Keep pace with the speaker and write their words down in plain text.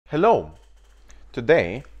Hello!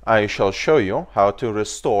 Today I shall show you how to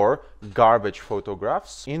restore garbage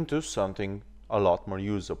photographs into something a lot more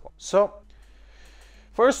usable. So,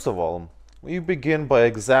 first of all, we begin by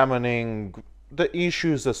examining the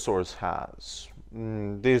issues the source has.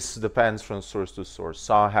 This depends from source to source.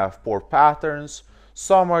 Some have poor patterns,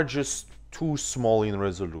 some are just too small in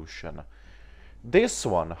resolution. This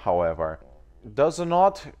one, however, does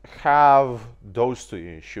not have those two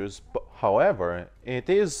issues, but however, it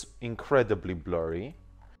is incredibly blurry.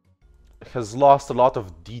 It has lost a lot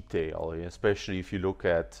of detail, especially if you look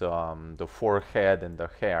at the forehead and the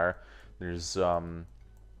hair. There's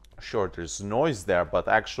sure, there's noise there, but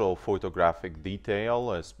actual photographic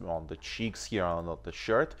detail is on the cheeks here, on the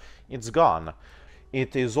shirt, it's gone.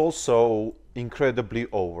 It is also incredibly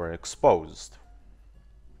overexposed.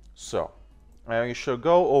 So, I shall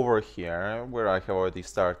go over here, where I have already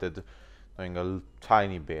started doing a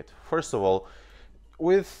tiny bit. First of all,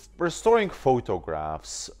 with restoring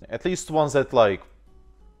photographs, at least ones that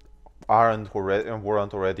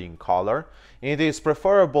weren't already in color, it is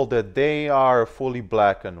preferable that they are fully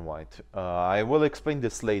black and white. I will explain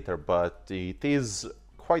this later, but it is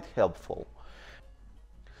quite helpful.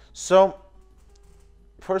 So,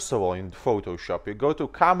 first of all, in Photoshop, you go to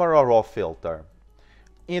Camera Raw Filter.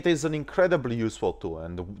 It is an incredibly useful tool,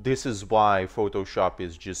 and this is why Photoshop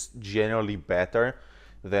is just generally better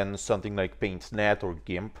than something like PaintNet or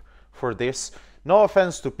GIMP for this. No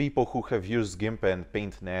offense to people who have used GIMP and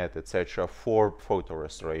PaintNet, etc. for photo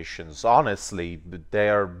restorations. Honestly, they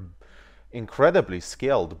are incredibly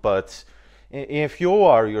skilled, but if you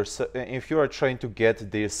are trying to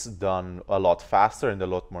get this done a lot faster and a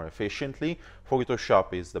lot more efficiently,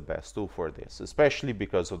 Photoshop is the best tool for this, especially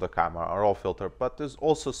because of the camera raw filter, but there's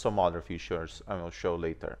also some other features I will show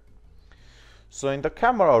later. So in the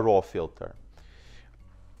camera raw filter,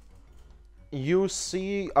 you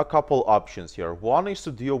see a couple options here. One is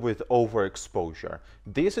to deal with overexposure.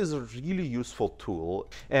 This is a really useful tool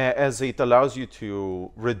as it allows you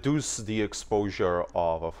to reduce the exposure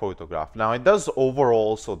of a photograph. Now it does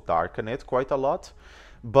overall also darken it quite a lot,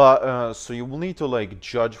 but so you will need to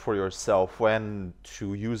judge for yourself when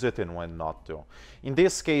to use it and when not to. In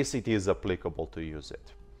this case, it is applicable to use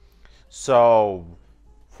it. So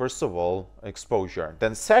first of all, exposure.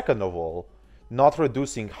 Then second of all, not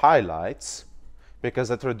reducing highlights, because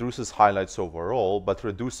that reduces highlights overall, but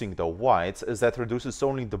reducing the whites, as that reduces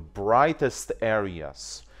only the brightest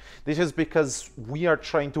areas. This is because we are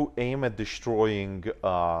trying to aim at destroying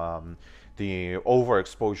the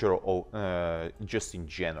overexposure just in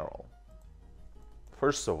general.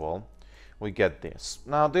 First of all, we get this.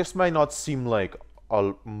 Now, this may not seem like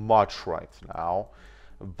much right now,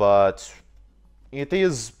 but it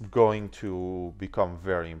is going to become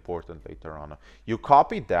very important later on. You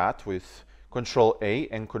copy that with Control A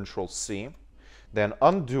and Control C, then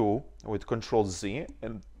undo with Control Z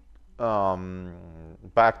and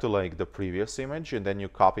back to the previous image, and then you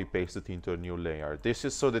copy paste it into a new layer. This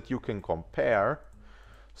is so that you can compare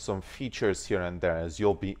some features here and there as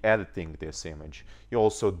you'll be editing this image. You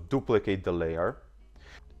also duplicate the layer.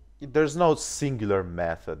 There's no singular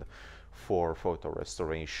method for photo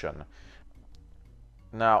restoration.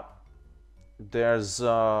 Now, there's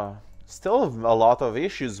still a lot of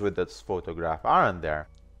issues with this photograph, aren't there?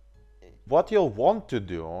 What you'll want to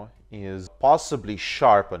do is possibly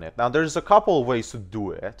sharpen it. Now, there's a couple ways to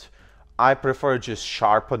do it. I prefer just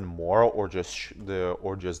sharpen more or just the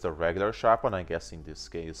regular sharpen. I guess in this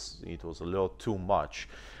case it was a little too much.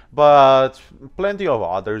 But plenty of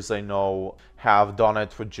others I know have done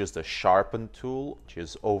it with just a sharpen tool, which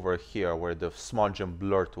is over here where the smudge and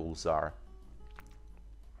blur tools are.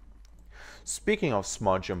 Speaking of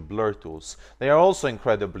smudge and blur tools, they are also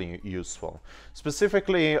incredibly useful.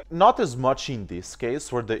 Specifically, not as much in this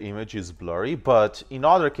case where the image is blurry, but in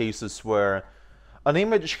other cases where an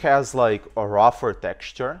image has a rougher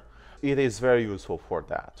texture, it is very useful for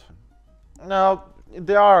that. Now,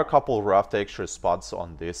 there are a couple rough texture spots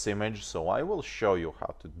on this image, so I will show you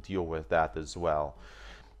how to deal with that as well.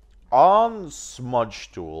 On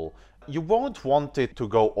smudge tool, you won't want it to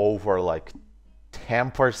go over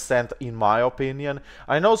 10% in my opinion.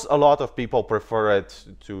 I know a lot of people prefer it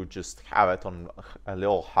to just have it on a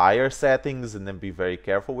little higher settings and then be very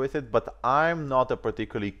careful with it, but I'm not a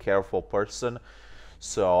particularly careful person,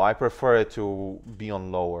 so I prefer it to be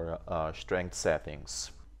on lower strength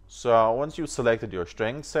settings. So once you've selected your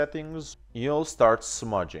strength settings, you'll start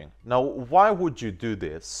smudging. Now, why would you do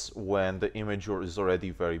this when the image is already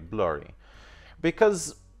very blurry?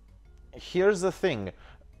 Because here's the thing.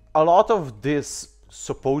 A lot of this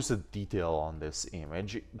supposed detail on this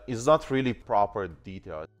image is not really proper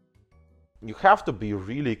detail. you have to be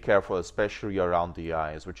really careful, especially around the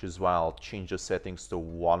eyes, which is why I'll change the settings to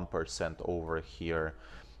 1% over here.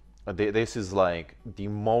 This is like the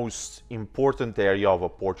most important area of a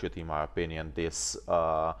portrait, in my opinion.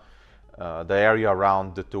 The area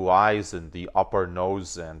around the two eyes and the upper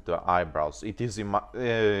nose and the eyebrows. It is,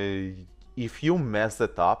 if you mess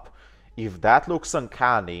it up, if that looks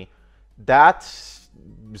uncanny, that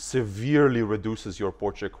severely reduces your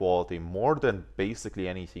portrait quality more than basically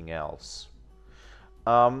anything else.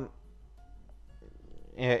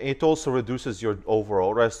 It also reduces your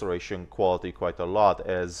overall restoration quality quite a lot,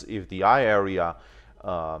 as if the eye area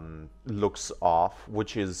looks off,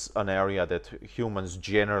 which is an area that humans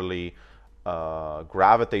generally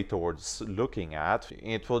gravitate towards looking at,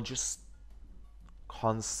 it will just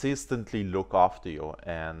consistently look off to you,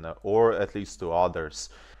 and or at least to others.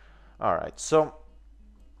 All right, so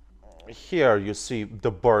here you see the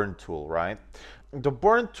burn tool, right? The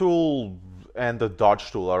burn tool and the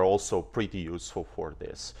dodge tool are also pretty useful for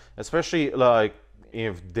this, especially like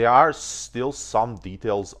if there are still some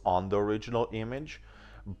details on the original image,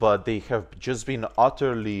 but they have just been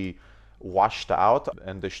utterly washed out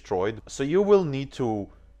and destroyed. So you will need to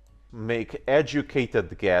make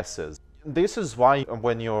educated guesses. This is why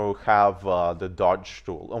when you have the dodge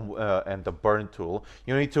tool and the burn tool,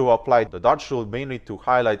 you need to apply the dodge tool mainly to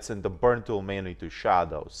highlights and the burn tool mainly to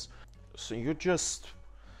shadows. So you just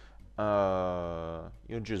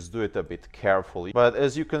do it a bit carefully. But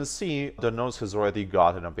as you can see, the nose has already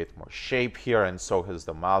gotten a bit more shape here, and so has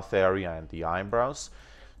the mouth area and the eyebrows.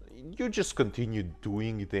 You just continue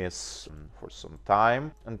doing this for some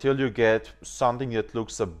time until you get something that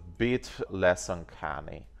looks a bit less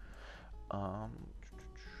uncanny.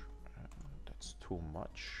 That's too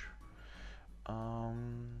much. There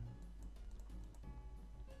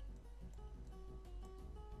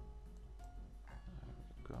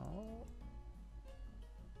we go.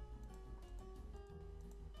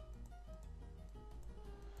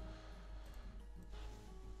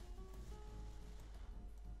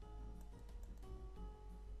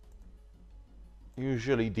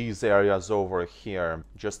 Usually these areas over here,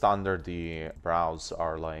 just under the brows,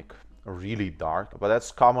 are like really dark, but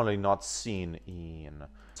that's commonly not seen in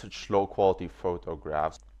such low quality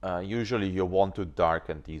photographs. Usually you want to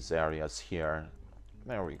darken these areas here.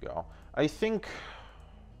 There we go. I think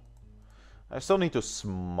I still need to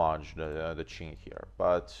smudge the chin here,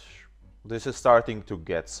 but this is starting to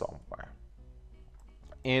get somewhere.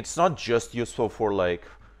 It's not just useful for like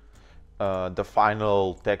the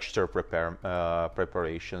final texture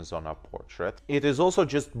preparations on a portrait. It is also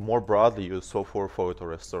just more broadly useful for photo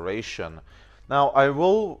restoration. Now, I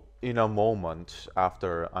will, in a moment,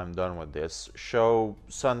 after I'm done with this, show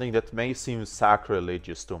something that may seem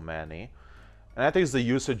sacrilegious to many, and that is the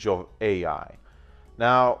usage of AI.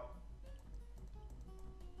 Now,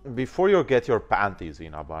 before you get your panties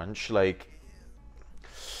in a bunch, like,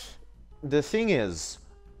 the thing is,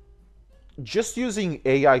 just using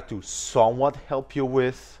AI to somewhat help you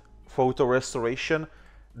with photo restoration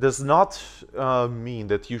does not mean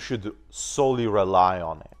that you should solely rely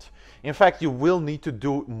on it. In fact, you will need to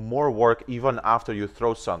do more work even after you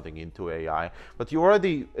throw something into AI, but you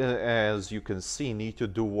already, as you can see, need to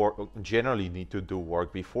do work, generally need to do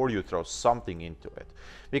work before you throw something into it.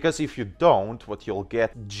 Because if you don't, what you'll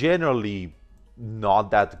get generally not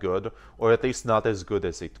that good, or at least not as good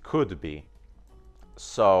as it could be.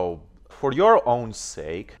 So, for your own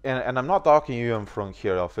sake, and I'm not talking even from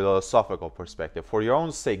here a philosophical perspective, for your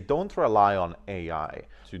own sake, don't rely on AI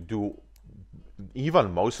to do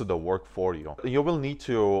even most of the work for you. You will need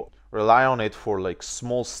to rely on it for like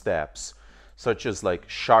small steps, such as like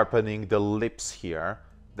sharpening the lips here,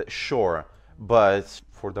 sure, but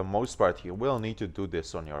for the most part you will need to do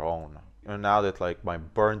this on your own. And now that like my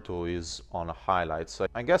burn tool is on highlights,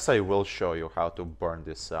 I guess I will show you how to burn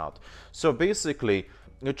this out. So basically,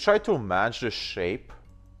 you try to match the shape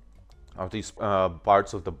of these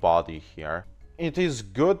parts of the body here. It is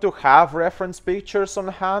good to have reference pictures on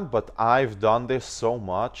hand, but I've done this so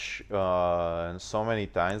much and so many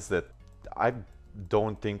times that I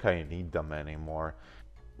don't think I need them anymore.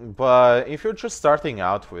 But if you're just starting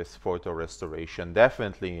out with photo restoration,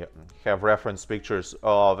 definitely have reference pictures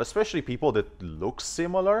of especially people that look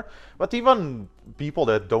similar, but even people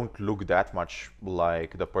that don't look that much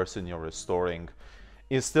like the person you're restoring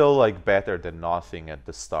is still like better than nothing at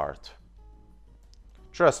the start.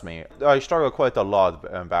 Trust me, I struggled quite a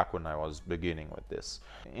lot back when I was beginning with this.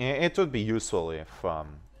 It would be useful if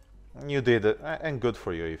you did it, and good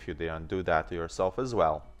for you if you didn't do that to yourself as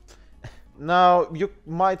well. Now, you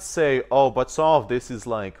might say, oh, but some of this is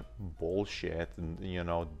like bullshit, and you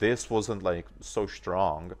know, this wasn't like so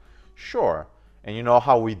strong. Sure. And you know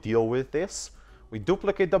how we deal with this? We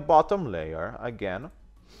duplicate the bottom layer again,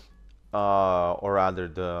 or rather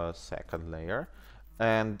the second layer,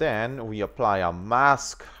 and then we apply a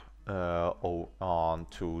mask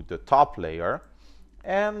onto the top layer,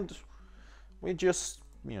 and we just,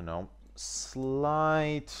 you know,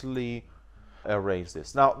 slightly erase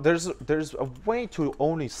this. Now, there's a way to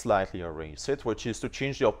only slightly erase it, which is to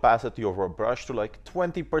change the opacity of our brush to like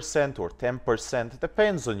 20% or 10%.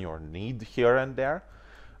 Depends on your need here and there,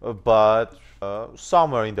 but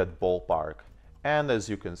somewhere in that ballpark. And as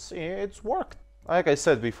you can see, it's worked. Like I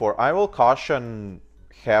said before, I will caution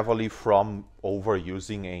heavily from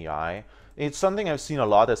overusing AI. It's something I've seen a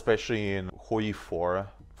lot, especially in Hui 4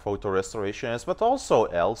 photo restorations, but also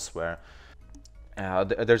elsewhere.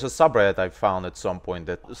 There's a subreddit I found at some point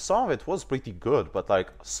that some of it was pretty good, but like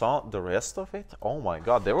the rest of it, oh my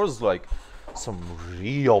god, there was like some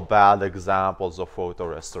real bad examples of photo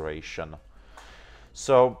restoration.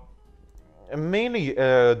 So mainly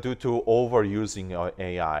due to overusing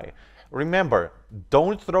AI. Remember,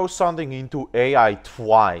 don't throw something into AI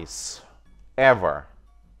twice, ever.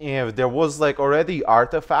 If there was like already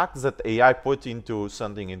artifacts that AI put into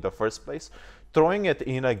something in the first place, throwing it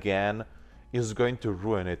in again is going to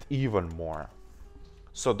ruin it even more.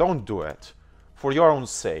 So don't do it, for your own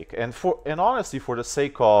sake, and honestly for the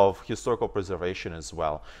sake of historical preservation as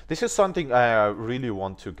well. This is something I really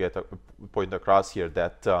want to get a point across here,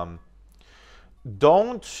 that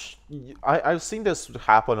I've seen this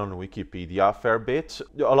happen on Wikipedia a fair bit.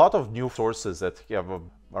 A lot of new sources that have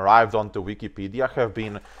arrived onto Wikipedia have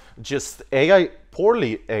been just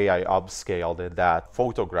poorly AI upscaled in that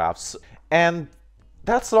photographs, and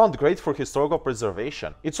that's not great for historical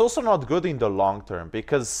preservation. It's also not good in the long term,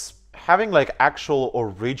 because having like actual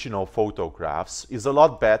original photographs is a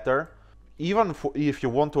lot better, even if you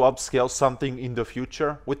want to upscale something in the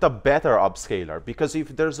future with a better upscaler. Because if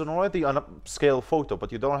there's already an upscale photo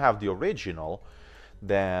but you don't have the original,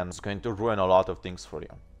 then it's going to ruin a lot of things for you.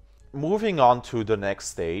 Moving on to the next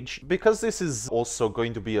stage, because this is also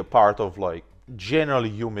going to be a part of like generally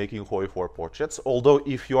you making Hui 4 portraits, although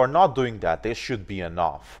if you are not doing that, this should be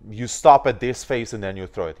enough. You stop at this phase and then you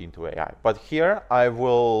throw it into AI. But here I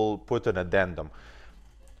will put an addendum.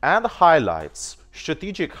 And highlights,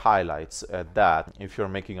 strategic highlights at that, if you're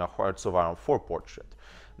making a Hearts of Iron 4 portrait.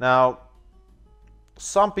 Now,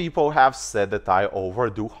 some people have said that I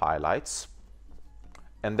overdo highlights,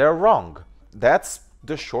 and they're wrong. That's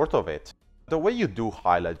the short of it. The way you do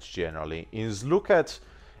highlights generally is look at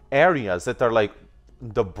areas that are like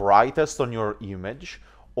the brightest on your image,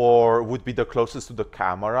 or would be the closest to the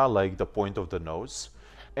camera, like the point of the nose,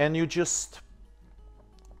 and you just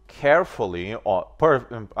carefully,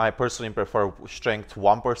 I personally prefer strength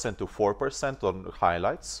 1% to 4% on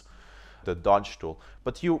highlights, the dodge tool,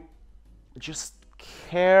 but you just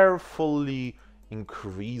carefully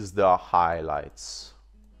increase the highlights.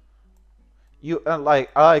 You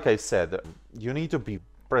like I said, you need to be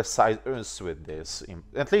precise with this,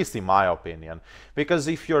 at least in my opinion, because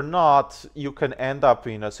if you're not, you can end up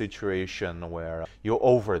in a situation where you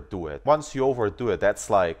overdo it. Once you overdo it, that's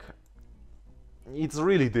like, it's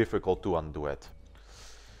really difficult to undo it.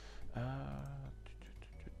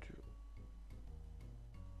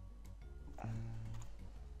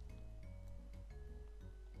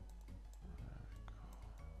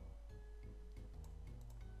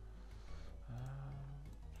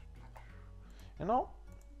 You know,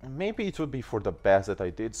 maybe it would be for the best that I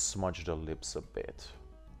did smudge the lips a bit.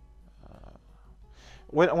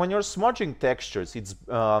 When you're smudging textures, it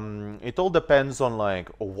all depends on like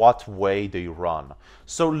what way they run.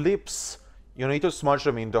 So lips, you need to smudge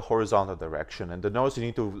them in the horizontal direction, and the nose you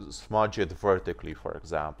need to smudge it vertically, for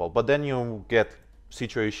example. But then you get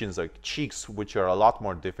situations like cheeks, which are a lot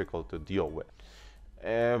more difficult to deal with.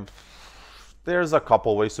 There's a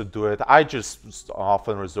couple ways to do it. I just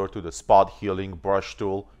often resort to the spot healing brush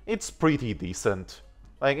tool. It's pretty decent.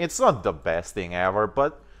 Like, it's not the best thing ever,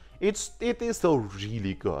 but it is still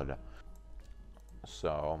really good.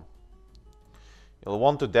 So you'll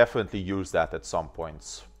want to definitely use that at some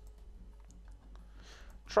points.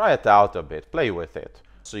 Try it out a bit, play with it,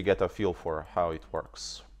 so you get a feel for how it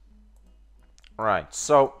works. Right,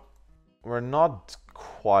 so we're not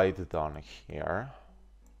quite done here.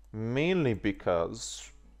 Mainly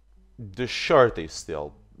because the shirt is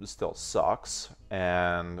still sucks,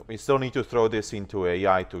 and we still need to throw this into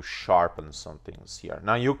AI to sharpen some things here.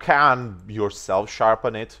 Now you can yourself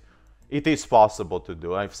sharpen it. It is possible to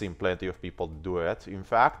do. I've seen plenty of people do it, in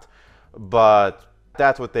fact, but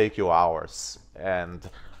that would take you hours, and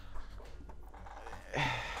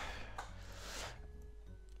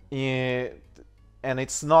and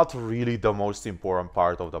it's not really the most important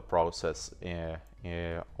part of the process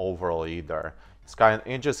overall either. It's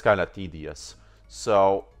just kind of tedious.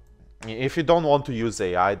 So if you don't want to use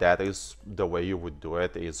AI, that is the way you would do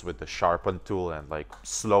it, is with the sharpen tool and like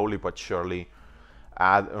slowly but surely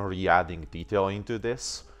re-adding detail into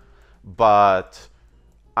this. But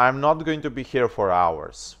I'm not going to be here for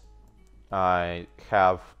hours. I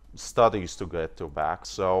have studies to get to back,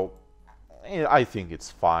 so I think it's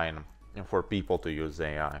fine for people to use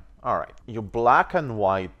AI. Alright, you black and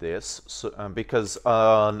white this, because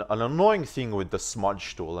an annoying thing with the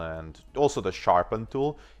smudge tool and also the sharpen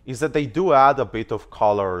tool is that they do add a bit of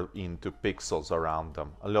color into pixels around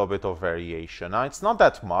them, a little bit of variation. Now, it's not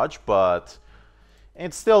that much, but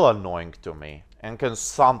it's still annoying to me and can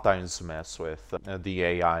sometimes mess with the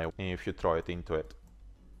AI if you throw it into it.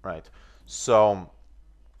 Right, so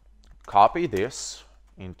copy this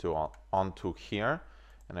onto here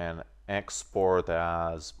and then export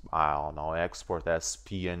as, I don't know, export as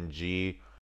PNG